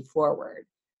project you forward.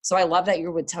 So I love that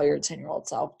you would tell your 10-year-old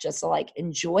self just to like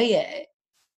enjoy it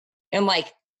and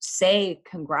like say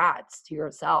congrats to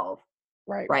yourself.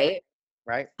 Right. Right.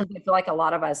 Right. I feel like a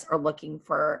lot of us are looking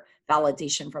for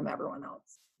validation from everyone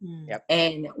else. Yep.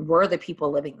 And we're the people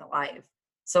living the life.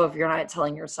 So if you're not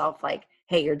telling yourself like,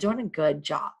 hey, you're doing a good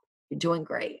job, you're doing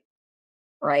great.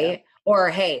 Right. Yep. Or,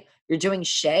 hey, you're doing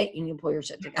shit, you need to pull your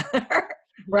shit together.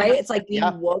 Right. It's like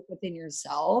being woke within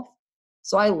yourself.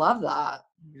 So I love that.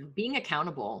 Being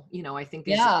accountable, you know, I think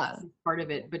is part of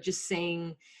it, but just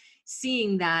seeing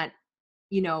that,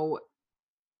 you know,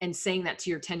 and saying that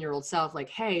to your 10-year-old self, like,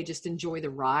 hey, just enjoy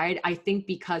the ride. I think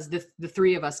because the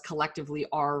three of us collectively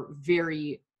are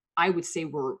very, I would say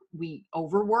we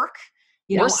overwork.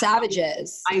 We're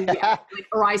savages.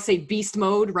 Or I say beast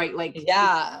mode, right? Like, beast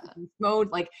mode.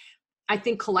 Like, I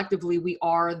think collectively we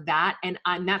are that. And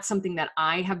that's something that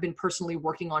I have been personally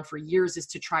working on for years, is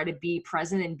to try to be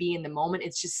present and be in the moment.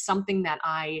 It's just something that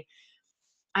I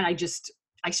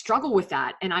struggle with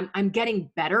that, and I'm getting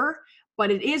better, but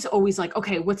it is always like,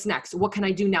 okay, what's next? What can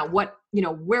I do now? What, you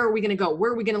know, where are we going to go?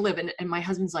 Where are we going to live? And my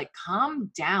husband's like, calm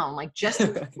down, like just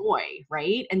enjoy.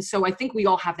 Right. And so I think we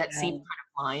all have that same kind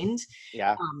of mind.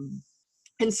 Yeah.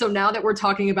 And so now that we're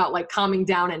talking about like calming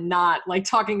down and not like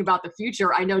talking about the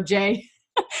future, I know, Jay,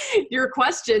 your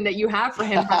question that you have for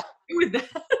him has to do with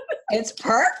that. It's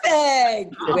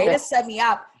perfect. Way to set me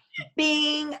up.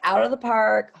 Bing, out of the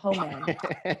park, home run.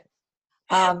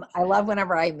 I love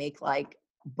whenever I make like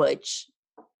butch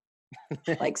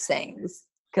like sayings,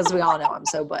 because we all know I'm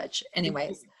so butch.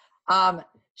 Anyways,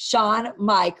 Shawn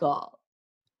Michael,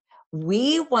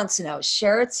 we want to know,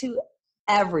 share it to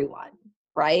everyone,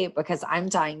 right? Because I'm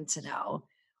dying to know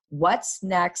what's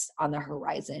next on the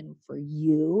horizon for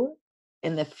you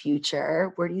in the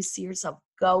future. Where do you see yourself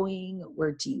going?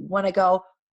 Where do you want to go?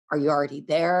 Are you already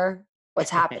there?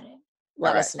 What's happening?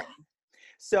 Let us know.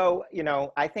 So, you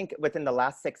know, I think within the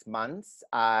last 6 months,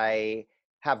 I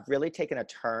have really taken a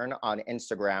turn on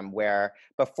Instagram, where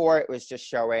before it was just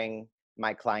showing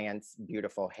my clients'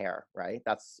 beautiful hair, right?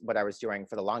 That's what I was doing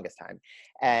for the longest time.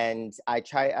 And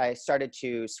I started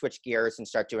to switch gears and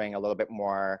start doing a little bit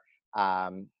more,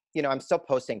 you know, I'm still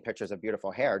posting pictures of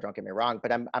beautiful hair, don't get me wrong,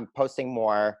 but I'm posting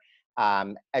more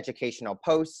educational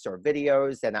posts or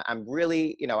videos. And I'm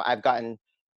really, you know, I've gotten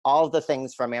all the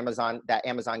things from Amazon that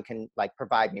Amazon can like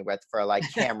provide me with for like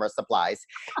camera supplies.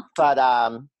 But,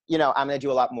 you know, I'm going to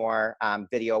do a lot more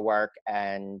video work.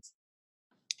 And,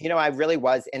 you know, I really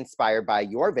was inspired by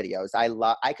your videos.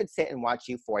 I could sit and watch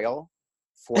you foil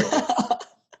for days.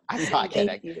 I'm not kidding.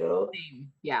 Thank you.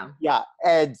 Yeah. Yeah.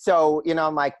 And so, you know,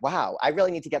 I'm like, wow, I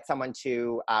really need to get someone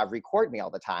to record me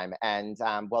all the time. And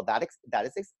well, that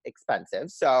is expensive.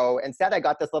 So instead I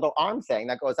got this little arm thing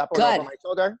that goes up and over my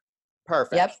shoulder.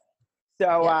 Perfect. Yep.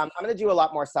 So Yeah. I'm going to do a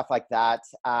lot more stuff like that.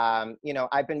 You know,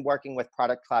 I've been working with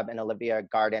Product Club and Olivia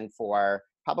Garden for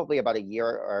probably about a year,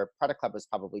 or Product Club was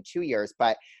probably 2 years.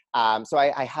 But so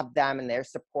I have them and they're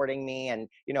supporting me. And,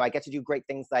 you know, I get to do great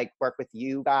things like work with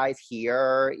you guys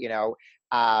here. You know,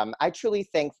 I truly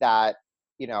think that,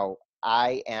 you know,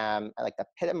 I am like the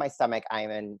pit of my stomach. I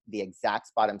am in the exact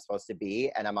spot I'm supposed to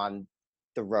be, and I'm on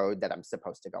the road that I'm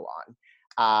supposed to go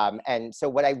on. And so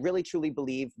what I really truly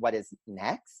believe what is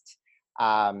next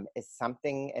is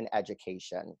something in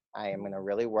education. I am going to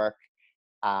really work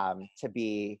to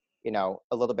be, you know,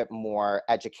 a little bit more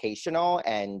educational,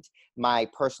 and my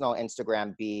personal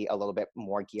Instagram be a little bit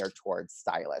more geared towards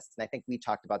stylists. And I think we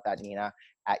talked about that, Nina,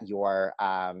 at your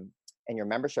in your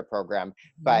membership program.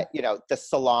 But you know, the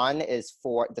salon's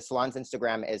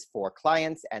Instagram is for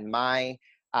clients, and my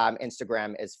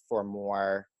Instagram is for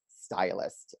more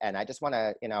stylists. And I just want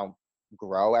to, you know,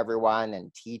 grow everyone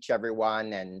and teach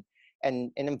everyone,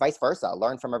 and vice versa,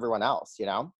 learn from everyone else, you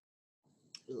know?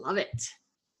 Love it.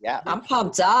 Yeah. I'm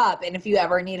pumped up. And if you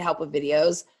ever need help with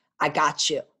videos, I got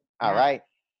you. All right.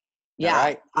 Yeah. All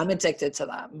right. I'm addicted to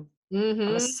them.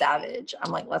 I'm a savage.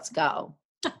 I'm like, let's go.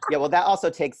 Yeah. Well, that also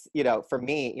takes, you know, for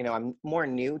me, you know, I'm more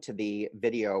new to the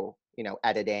video, you know,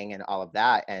 editing and all of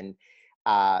that. And,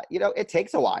 you know, it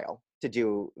takes a while to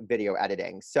do video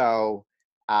editing. So,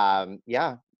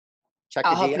 yeah, check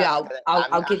I'll your help you DMs. out.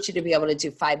 I'll get you to be able to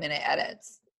do 5-minute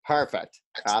edits. Perfect.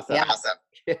 Awesome.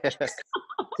 Yeah.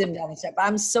 Dim down the step.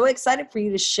 I'm so excited for you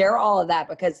to share all of that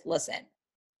because listen,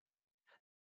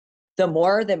 the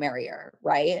more the merrier,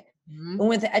 right? And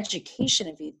with education,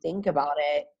 if you think about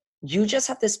it, you just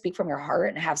have to speak from your heart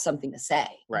and have something to say.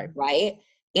 Right. Right.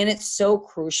 And it's so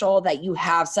crucial that you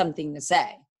have something to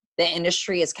say. The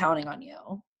industry is counting on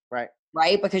you. Right.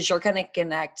 Right. Because you're going to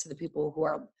connect to the people who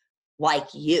are like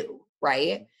you.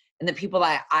 Right. And the people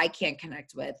that I can't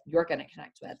connect with, you're going to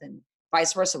connect with, and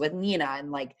vice versa with Nina.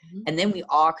 And like, and then we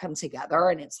all come together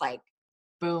and it's like,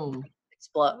 boom,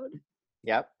 explode.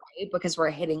 Yep. Right? Because we're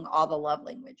hitting all the love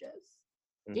languages.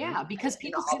 Yeah, because Right?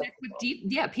 people connect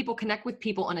with people connect with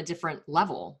people on a different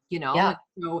level, you know. Yeah.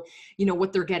 And so, you know,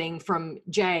 what they're getting from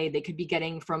Jay, they could be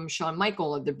getting from Shawn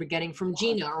Michael, or they're getting from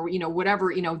Gina, or, you know,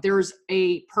 whatever. You know, there's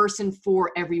a person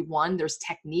for everyone. There's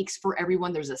techniques for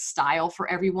everyone. There's a style for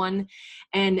everyone.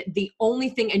 And the only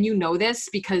thing, and you know this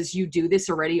because you do this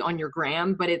already on your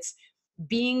gram, but it's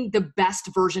being the best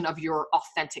version of your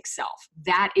authentic self.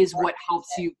 That is what helps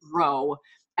you grow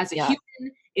as a human.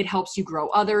 It helps you grow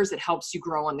others. It helps you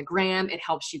grow on the gram. It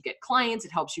helps you get clients.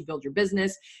 It helps you build your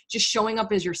business, just showing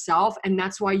up as yourself. And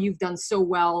that's why you've done so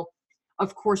well,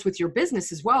 of course, with your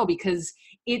business as well, because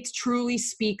it truly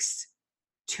speaks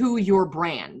to your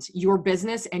brand, your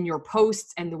business, and your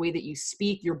posts, and the way that you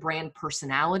speak, your brand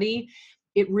personality.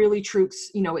 It really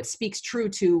you know, it speaks true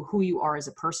to who you are as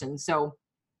a person. So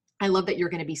I love that you're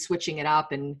going to be switching it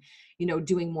up and, you know,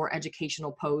 doing more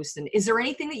educational posts. And is there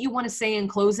anything that you want to say in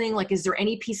closing? Like, is there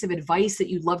any piece of advice that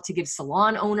you'd love to give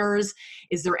salon owners?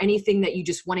 Is there anything that you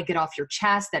just want to get off your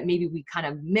chest that maybe we kind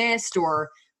of missed,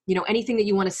 or, you know, anything that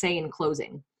you want to say in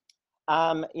closing?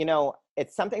 You know,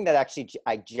 it's something that actually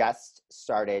I just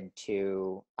started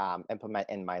to implement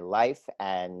in my life.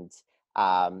 And,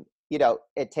 you know,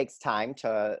 it takes time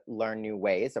to learn new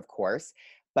ways, of course.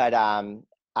 But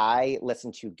I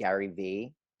listen to Gary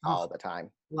Vee all the time.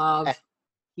 Love. And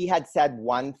he had said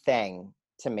one thing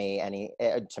to me,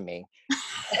 and to me.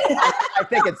 I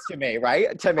think it's to me,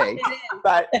 right? To me.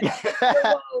 But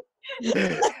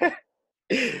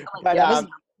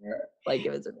like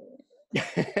it was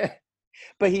amazing.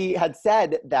 But he had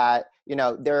said that, you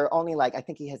know, there are only like, I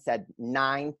think he had said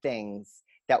 9 things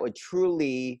that would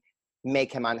truly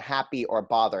make him unhappy or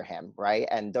bother him, right?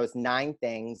 And those 9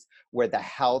 things were the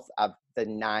health of the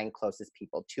 9 closest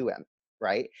people to him,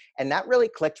 right? And that really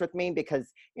clicked with me because,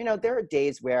 you know, there are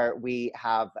days where we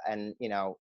have, and, you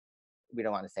know, we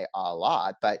don't want to say a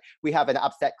lot, but we have an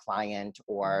upset client,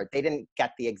 or they didn't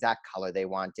get the exact color they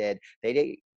wanted.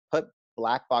 They put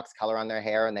black box color on their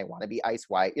hair and they want to be ice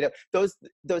white. You know,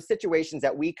 those situations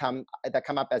that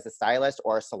come up as a stylist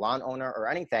or a salon owner or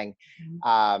anything.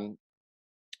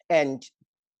 And,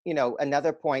 you know,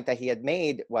 another point that he had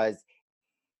made was,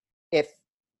 if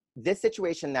this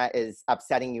situation that is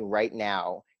upsetting you right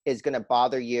now is going to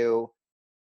bother you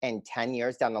in 10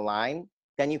 years down the line,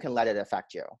 then you can let it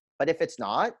affect you. But if it's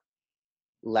not,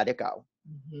 let it go.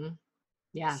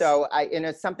 Yeah. So and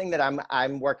it's something that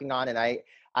I'm working on, and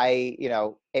I, you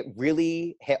know, it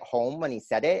really hit home when he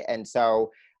said it. And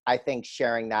so I think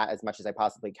sharing that as much as I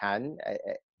possibly can,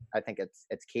 I think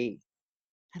it's key.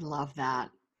 I love that.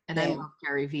 And I love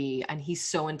Gary Vee, and he's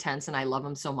so intense, and I love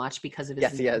him so much because of his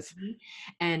Yes, he is.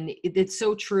 And it's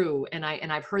so true. And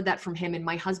I've heard that from him. And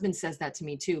my husband says that to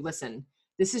me too. Listen,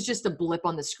 this is just a blip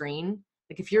on the screen.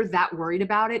 Like, if you're that worried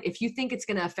about it, if you think it's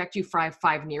going to affect you 5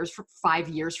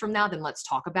 years from now, then let's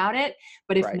talk about it.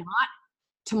 But if not,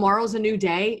 tomorrow's a new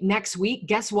day. Next week,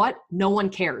 guess what? No one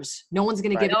cares. No one's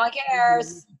going to give it. No one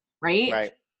cares.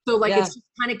 Right. So like, it's just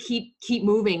kind of keep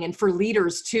moving. And for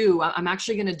leaders too, I'm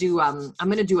actually going to do, I'm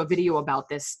going to do a video about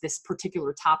this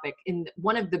particular topic. And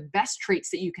one of the best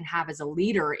traits that you can have as a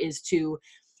leader is to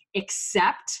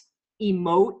accept,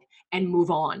 emote, and move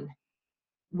on.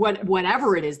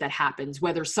 Whatever it is that happens,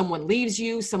 whether someone leaves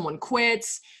you, someone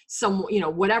quits,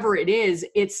 whatever it is,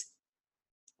 it's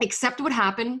accept what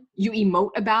happened. You emote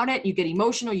about it. You get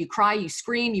emotional, you cry, you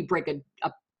scream, you break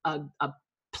a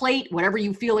plate, whatever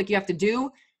you feel like you have to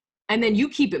do. And then you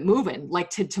keep it moving. Like,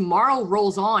 tomorrow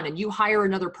rolls on, and you hire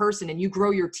another person, and you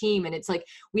grow your team. And it's like,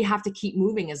 we have to keep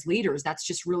moving as leaders. That's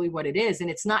just really what it is. And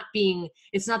it's not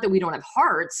that we don't have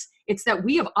hearts. It's that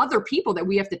we have other people that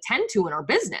we have to tend to in our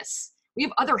business. We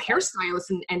have other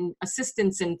hairstylists and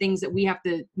assistants and things that we have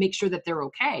to make sure that they're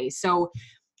okay. So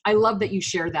I love that you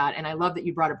share that. And I love that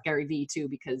you brought up Gary Vee too,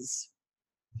 because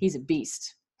he's a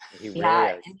beast. He really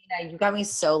is. And, you got me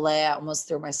so lit. I almost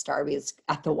threw my Starbucks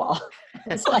at the wall.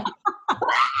 It's like,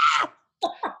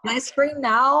 can I scream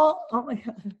now? Oh my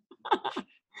God.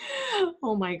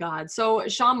 Oh my God. So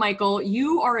Shawn Michael,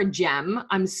 you are a gem.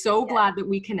 I'm so glad that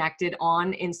we connected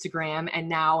on Instagram. And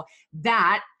now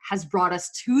that has brought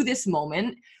us to this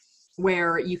moment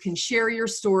where you can share your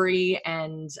story.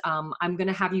 And I'm going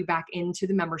to have you back into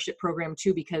the membership program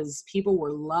too, because people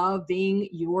were loving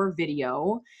your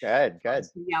video. Good. So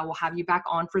yeah, we'll have you back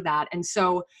on for that. And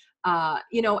so,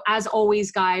 as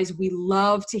always, guys, we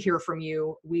love to hear from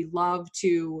you. We love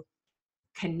to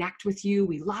connect with you.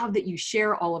 We love that you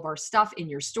share all of our stuff in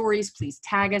your stories. Please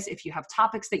tag us if you have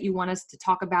topics that you want us to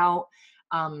talk about.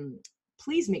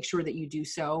 Please make sure that you do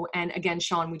so. And again,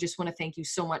 Shawn, we just want to thank you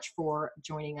so much for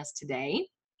joining us today.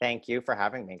 Thank you for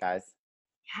having me, guys.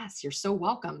 Yes, you're so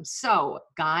welcome. So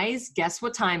guys, guess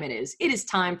what time it is? It is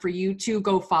time for you to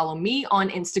go follow me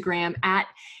on Instagram at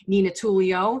Nina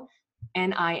Tullio,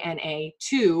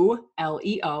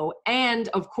 NINA2LEO, and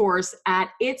of course at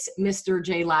It's Mr.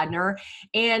 J Ladner.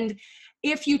 And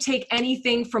if you take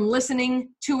anything from listening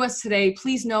to us today,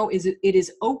 please know it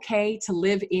is okay to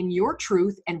live in your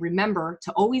truth, and remember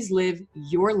to always live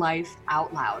your life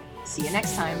out loud. See you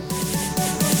next time.